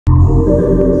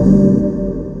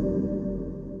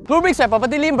Bleubricks by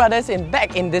PropertyLimBrothers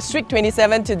back in District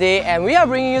 27 today, and we are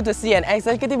bringing you to see an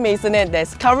executive maisonette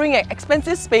that's covering an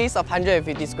expansive space of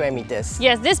 150 square meters.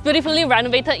 Yes, this beautifully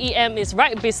renovated EM is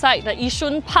right beside the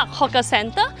Yishun Park Hawker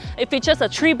Centre. It features a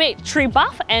 3-bed,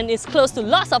 3-bath and is close to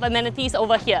lots of amenities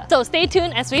over here. So stay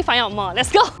tuned as we find out more.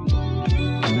 Let's go!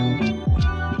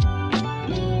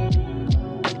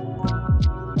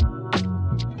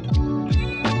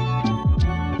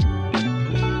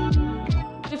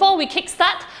 Before we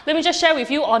kickstart, let me just share with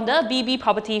you on the BB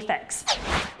property facts.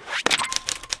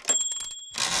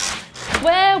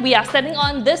 Where we are standing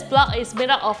on, this block is made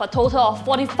up of a total of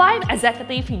 45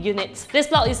 executive units. This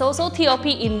block is also TOP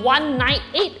in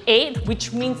 1988,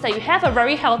 which means that you have a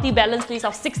very healthy balance lease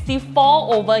of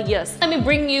 64 over years. Let me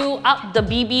bring you up the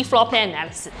BB floor plan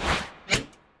analysis.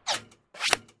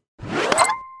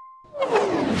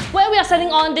 Where we are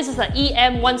standing on, this is an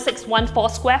EM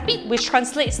 1614 square feet, which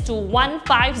translates to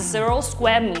 150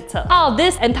 square meter. Out of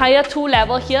this entire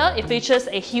 2-level here, it features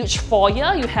a huge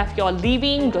foyer. You have your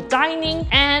living, your dining,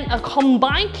 and a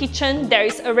combined kitchen that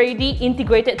is already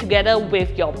integrated together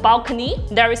with your balcony.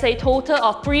 There is a total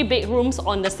of 3 bedrooms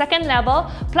on the 2nd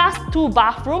level, plus 2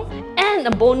 bathrooms, and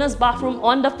a bonus bathroom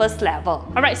on the 1st level.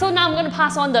 Alright, so now I'm going to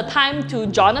pass on the time to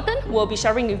Jonathan, who will be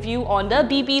sharing with you on the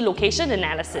BB location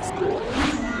analysis.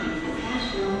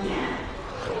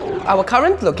 Our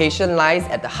current location lies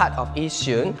at the heart of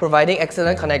Yishun, providing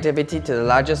excellent connectivity to the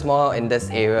largest mall in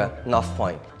this area,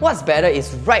 Northpoint. What's better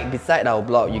is right beside our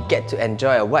block, you get to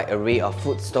enjoy a wide array of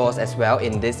food stores as well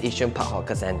in this Yishun Park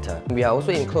Hawker Centre. We are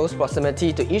also in close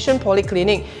proximity to Yishun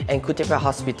Polyclinic and Khoo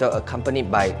Hospital,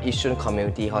 accompanied by Yishun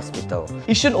Community Hospital.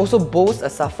 Yishun also boasts a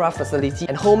SAFRA facility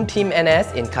and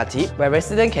HomeTeamNS in Khatib, where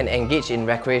residents can engage in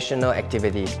recreational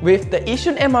activities. With the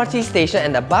Yishun MRT station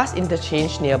and the bus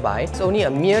interchange nearby, it's only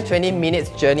a mere 20 minutes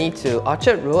journey to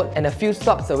Orchard Road and a few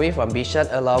stops away from Bishan,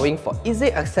 allowing for easy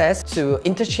access to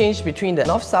interchange between the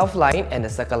North-South line and the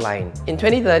Circle line. In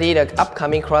 2030, the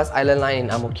upcoming Cross Island line in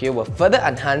Ang Mo Kio will further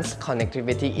enhance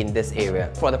connectivity in this area.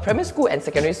 For the primary school and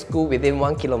secondary school within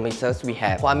 1 kilometer, we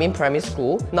have Hua Min Primary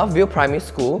School, Northview Primary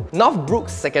School, Northbrooks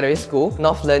Secondary School,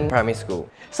 Northland Primary School.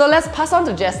 So let's pass on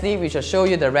to Jesley, which will show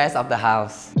you the rest of the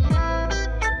house.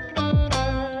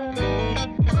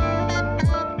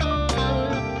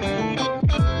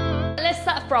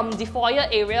 From the foyer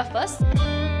area first,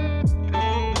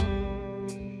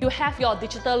 you have your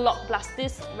digital lock plus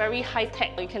this very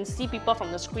high-tech, you can see people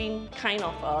from the screen kind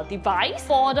of device.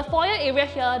 For the foyer area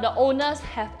here, the owners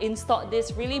have installed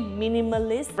this really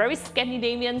minimalist, very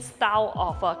Scandinavian style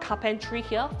of carpentry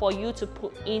here for you to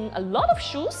put in a lot of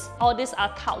shoes. All these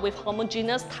are tiled with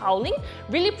homogeneous tiling,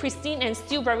 really pristine and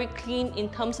still very clean in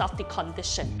terms of the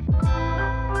condition.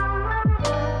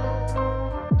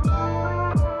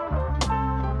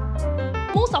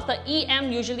 Most of the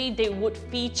EM, usually they would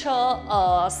feature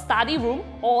a study room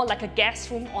or like a guest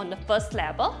room on the 1st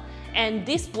level, and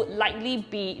this would likely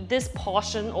be this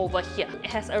portion over here. It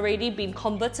has already been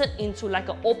converted into like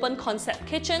an open concept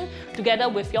kitchen together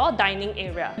with your dining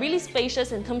area. Really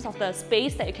spacious in terms of the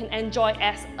space that you can enjoy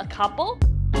as a couple.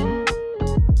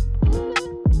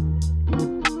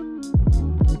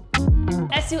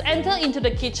 As you enter into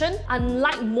the kitchen,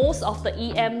 unlike most of the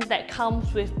EM that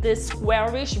comes with this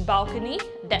squarish balcony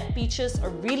that features a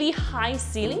really high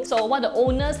ceiling, so what the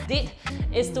owners did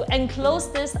is to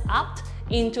enclose this up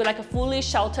into like a fully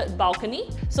sheltered balcony.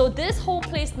 So this whole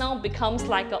place now becomes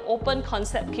like an open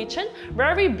concept kitchen.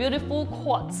 Very beautiful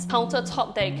quartz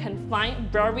countertop that you can find,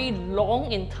 very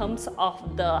long in terms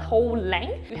of the whole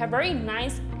length. You have very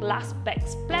nice glass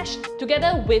backsplash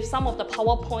together with some of the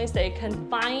power points that you can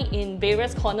find in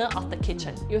various corners of the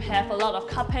kitchen. You have a lot of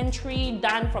carpentry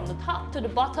done from the top to the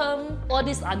bottom. All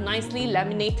these are nicely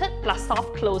laminated plus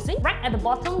soft closing. Right at the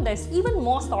bottom, there's even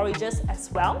more storages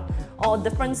as well, or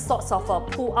different sorts of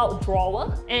pull-out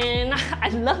drawer, and I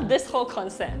love this whole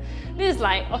concept. This is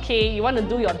like, okay, you want to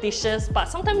do your dishes, but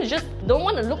sometimes you just don't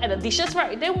want to look at the dishes,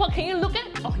 right? Then what can you look at?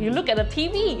 Oh, you look at the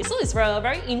TV. So it's a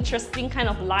very interesting kind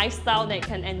of lifestyle that you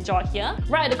can enjoy here.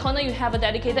 Right at the corner, you have a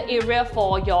dedicated area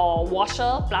for your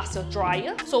washer plus your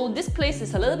dryer. So this place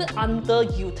is a little bit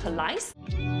underutilized.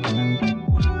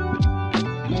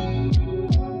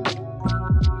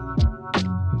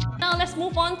 Now let's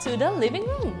move on to the living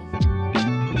room.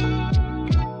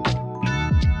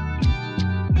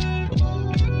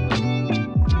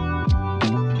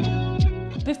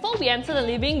 Before we enter the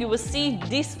living, you will see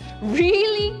this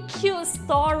really cute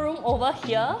storeroom over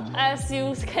here. As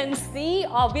you can see,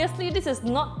 obviously this is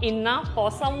not enough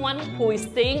for someone who is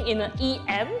staying in an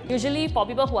EM. Usually for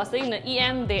people who are staying in an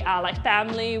EM, they are like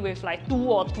family with like 2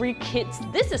 or 3 kids.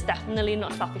 This is definitely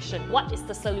not sufficient. What is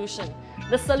the solution?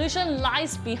 The solution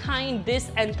lies behind this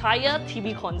entire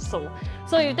TV console.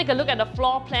 So if you take a look at the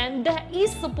floor plan, there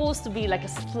is supposed to be like a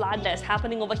slant that's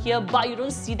happening over here, but you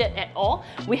don't see that at all.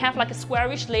 We have like a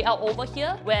squarish layout over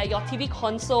here where your TV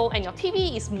console and your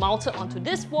TV is mounted onto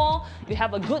this wall. You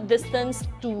have a good distance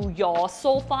to your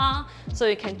sofa so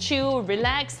you can chill,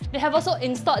 relax. They have also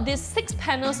installed these 6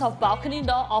 panels of balcony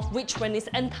door, of which when it's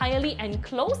entirely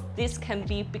enclosed, this can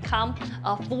become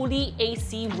a fully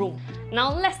AC room.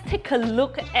 Now let's take a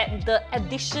look at the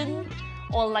addition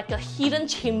or like a hidden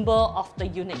chamber of the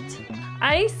unit.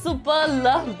 I super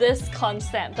love this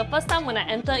concept. The first time when I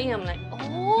enter in, I'm like,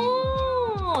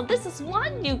 oh, this is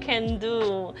what you can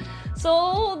do.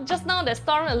 So just now the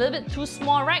storage a little bit too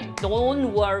small, right?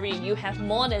 Don't worry, you have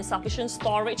more than sufficient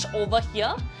storage over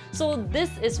here. So this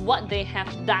is what they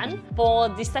have done for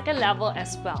the second level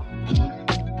as well.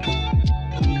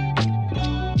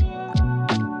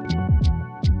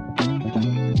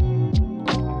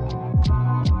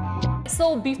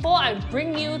 So before I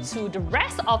bring you to the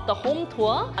rest of the home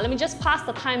tour, let me just pass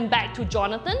the time back to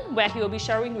Jonathan, where he will be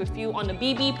sharing with you on the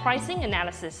BB pricing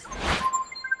analysis.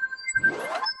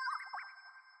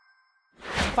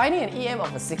 Finding an EM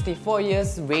of a 64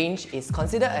 years range is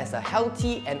considered as a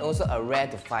healthy and also a rare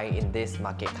to find in this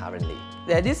market currently.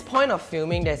 At this point of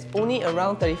filming, there's only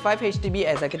around 35 HDB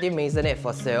executive Maisonette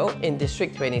for sale in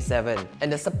District 27,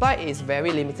 and the supply is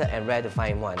very limited and rare to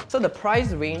find one. So the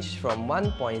price range from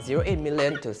 1.08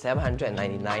 million to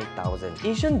 799,000.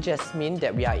 Yishun Jasmine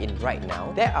that we are in right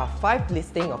now, there are 5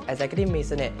 listings of executive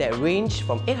Maisonette that range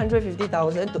from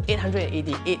 850,000 to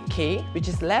 888k, which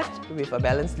is left with a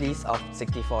balance lease of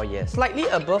 64 years. Slightly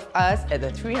above us at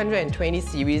the 320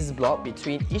 series block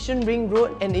between Yishun Ring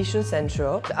Road and Yishun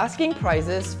Central, the asking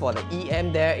prices for the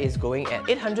EM there is going at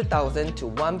 800,000 to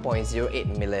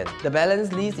 1.08 million. The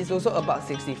balance lease is also about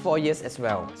 64 years as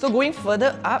well. So going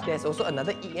further up, there's also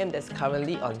another EM that's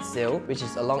currently on sale, which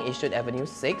is along Yishun Avenue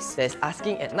 6, that's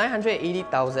asking at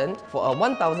 980,000 for a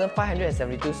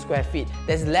 1,572 square feet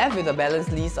that's left with a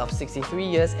balance lease of 63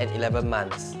 years and 11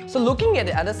 months. So looking at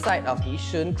the other side of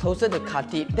Yishun, closer to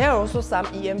Khatib, there are also some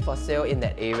EM for sale in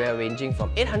that area ranging from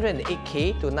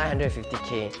 808k to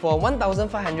 950k for a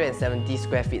 1,570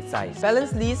 square feet size.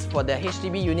 Balance lease for the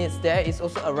HDB units there is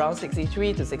also around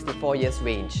 63 to 64 years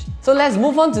range. So let's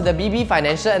move on to the BB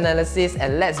financial analysis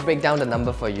and let's break down the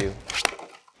number for you.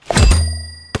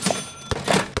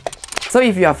 So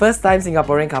if you are a first-time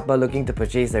Singaporean couple looking to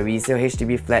purchase a resale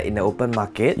HDB flat in the open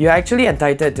market, you are actually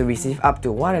entitled to receive up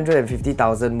to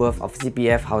 150,000 worth of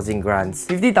CPF housing grants.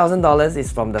 $50,000 is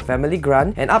from the family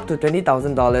grant and up to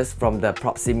 $20,000 from the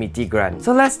proximity grant.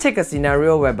 So let's take a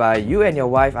scenario whereby you and your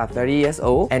wife are 30 years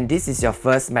old and this is your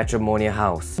first matrimonial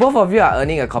house. Both of you are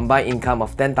earning a combined income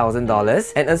of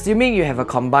 $10,000, and assuming you have a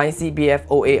combined CPF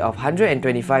OA of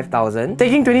 $125,000,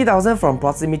 taking $20,000 from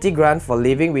proximity grant for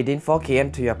living within 4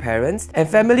 km to your parents, and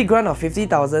family grant of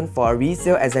 $50,000 for a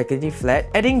resale executive flat,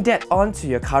 adding that on to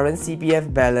your current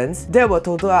CPF balance, that will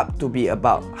total up to be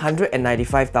about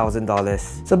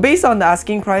 $195,000. So based on the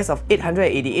asking price of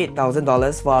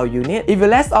 $888,000 for our unit, if you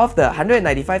less off the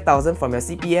 $195,000 from your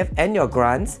CPF and your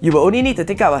grants, you will only need to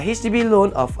take out a HDB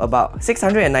loan of about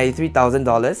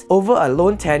 $693,000 over a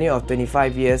loan tenure of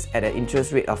 25 years at an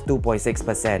interest rate of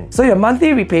 2.6%. So your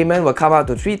monthly repayment will come out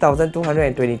to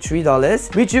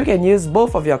 $3,223, which you can use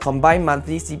both of your combined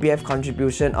monthly CPF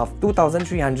contribution of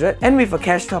 $2,300 and with a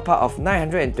cash top-up of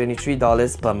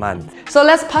 $923 per month. So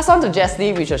let's pass on to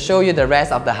Jesley, which will show you the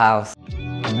rest of the house.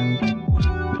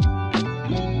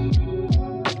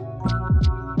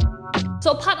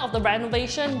 So part of the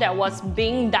renovation that was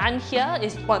being done here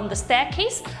is on the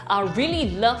staircase. I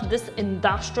really love this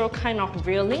industrial kind of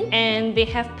railing, and they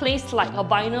have placed like a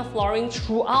vinyl flooring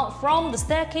throughout from the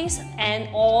staircase and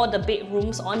all the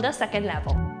bedrooms on the second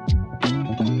level.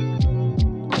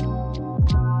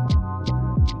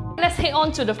 Let's head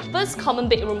on to the first common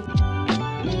bedroom.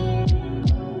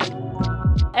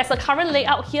 As a current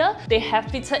layout here, they have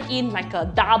fitted in like a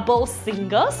double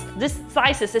singles. This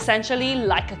size is essentially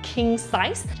like a king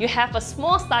size. You have a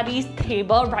small study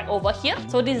table right over here.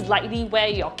 So this is likely where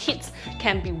your kids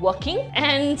can be working.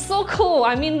 And so cool.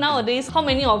 I mean, nowadays, how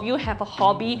many of you have a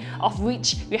hobby of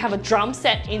which you have a drum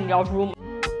set in your room?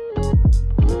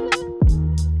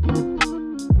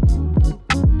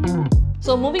 So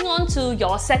So moving on to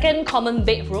your second common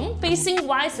bedroom, facing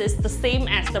wise is the same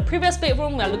as the previous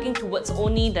bedroom. We are looking towards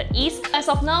only the east. As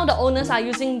of now, the owners are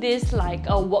using this like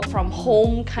a work from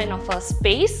home kind of a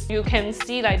space. You can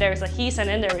see like there is a his and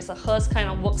then there is a hers kind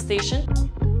of workstation.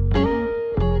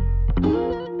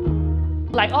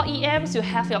 Like all EMs, you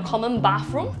have your common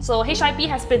bathroom. So HIP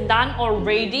has been done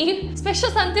already.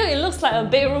 Spacious until it looks like a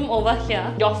bedroom over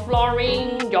here. Your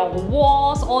flooring, your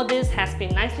walls, all this has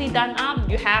been nicely done up.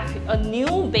 You have a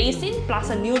new basin plus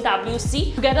a new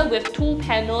WC together with 2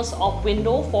 panels of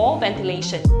window for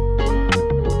ventilation.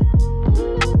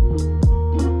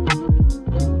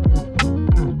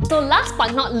 So last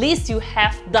but not least, you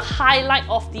have the highlight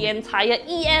of the entire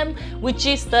EM, which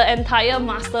is the entire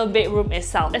master bedroom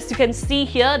itself. As you can see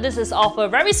here, this is of a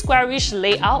very squarish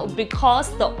layout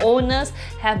because the owners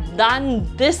have done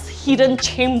this hidden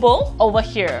chamber over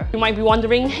here. You might be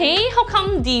wondering, hey, how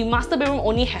come the master bedroom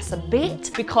only has a bed?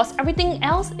 Because everything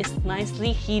else is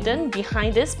nicely hidden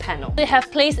behind this panel. They have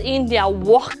placed in their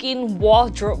walk-in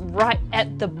wardrobe right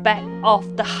at the back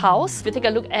of the house. If you take a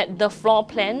look at the floor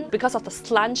plan, because of the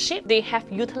slant shape, they have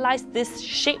utilized this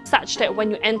shape such that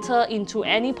when you enter into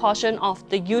any portion of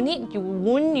the unit, you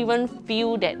wouldn't even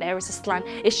feel that there is a slant.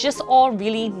 It's just all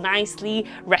really nicely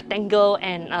rectangle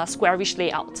and squarish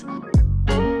layout.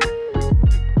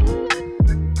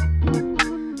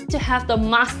 To have the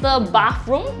master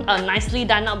bathroom nicely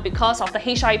done up because of the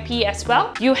HIP as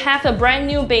well. You have a brand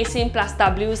new basin plus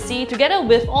WC together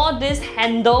with all this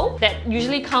handle that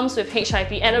usually comes with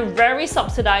HIP at a very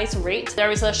subsidized rate.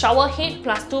 There is a shower head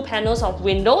plus 2 panels of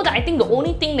window that I think the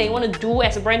only thing they want to do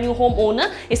as a brand new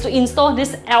homeowner is to install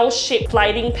this L-shaped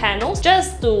sliding panels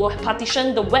just to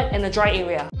partition the wet and the dry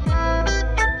area.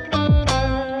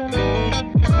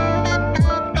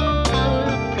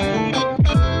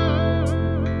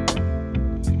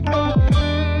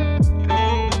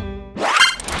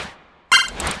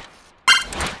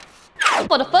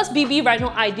 For the first BB Reno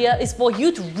idea is for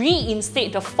you to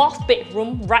reinstate the 4th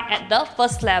bedroom right at the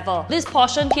 1st level. This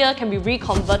portion here can be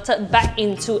reconverted back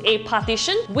into a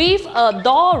partition with a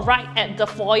door right at the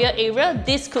foyer area.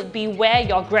 This could be where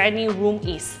your granny room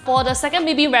is. For the second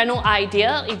BB Reno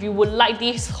idea, if you would like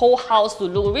this whole house to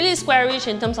look really squarish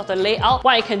in terms of the layout,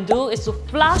 what you can do is to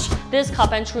flush this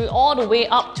carpentry all the way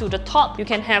up to the top. You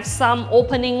can have some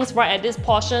openings right at this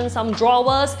portion, some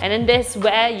drawers, and then this is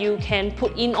where you can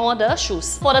put in all the shoes.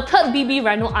 For the third BB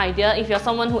Reno idea, if you're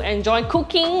someone who enjoys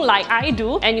cooking like I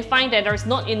do and you find that there's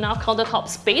not enough countertop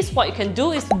space, what you can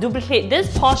do is to duplicate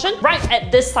this portion right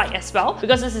at this side as well.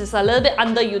 Because this is a little bit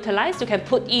underutilized, you can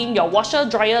put in your washer,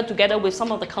 dryer together with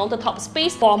some of the countertop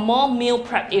space for more meal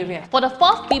prep area. For the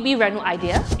fourth BB Reno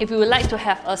idea, if you would like to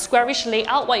have a squarish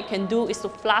layout, what you can do is to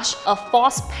flush a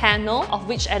false panel, of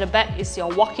which at the back is your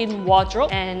walk-in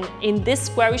wardrobe, and in this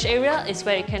squarish area is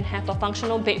where you can have a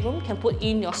functional bedroom. You can put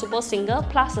in your super single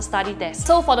plus a study desk.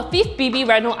 So for the 5th BB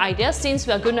Reno idea, since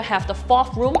we are going to have the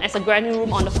 4th room as a granny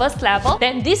room on the 1st level,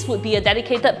 then this would be a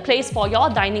dedicated place for your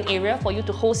dining area for you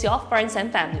to host your friends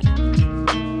and family.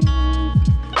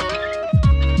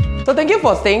 So thank you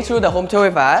for staying through the home tour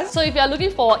with us. So if you are looking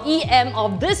for EM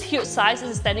of this huge size, this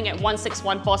is standing at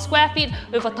 1614 square feet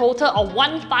with a total of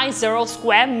 150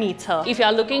 square meter. If you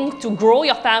are looking to grow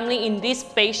your family in this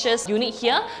spacious unit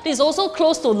here, this is also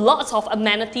close to lots of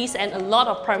amenities and a lot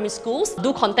of primary schools.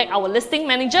 Do contact our listing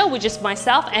manager, which is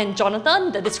myself and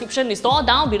Jonathan. The description is all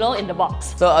down below in the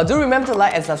box. So do remember to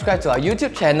like and subscribe to our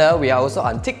YouTube channel. We are also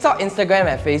on TikTok, Instagram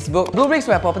and Facebook. bleubricks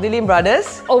by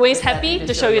PropertyLimBrothers. Always happy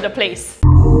to show you the place.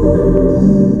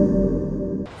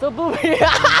 So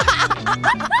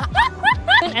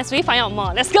as we find out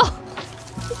more, let's go!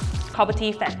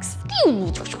 Property facts.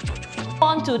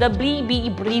 On to the blee.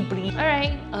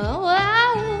 Alright. Oh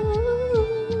wow.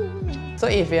 So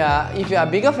if you are a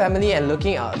bigger family and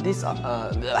looking at this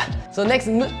so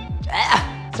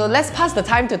let's pass the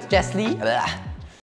time to Jesley.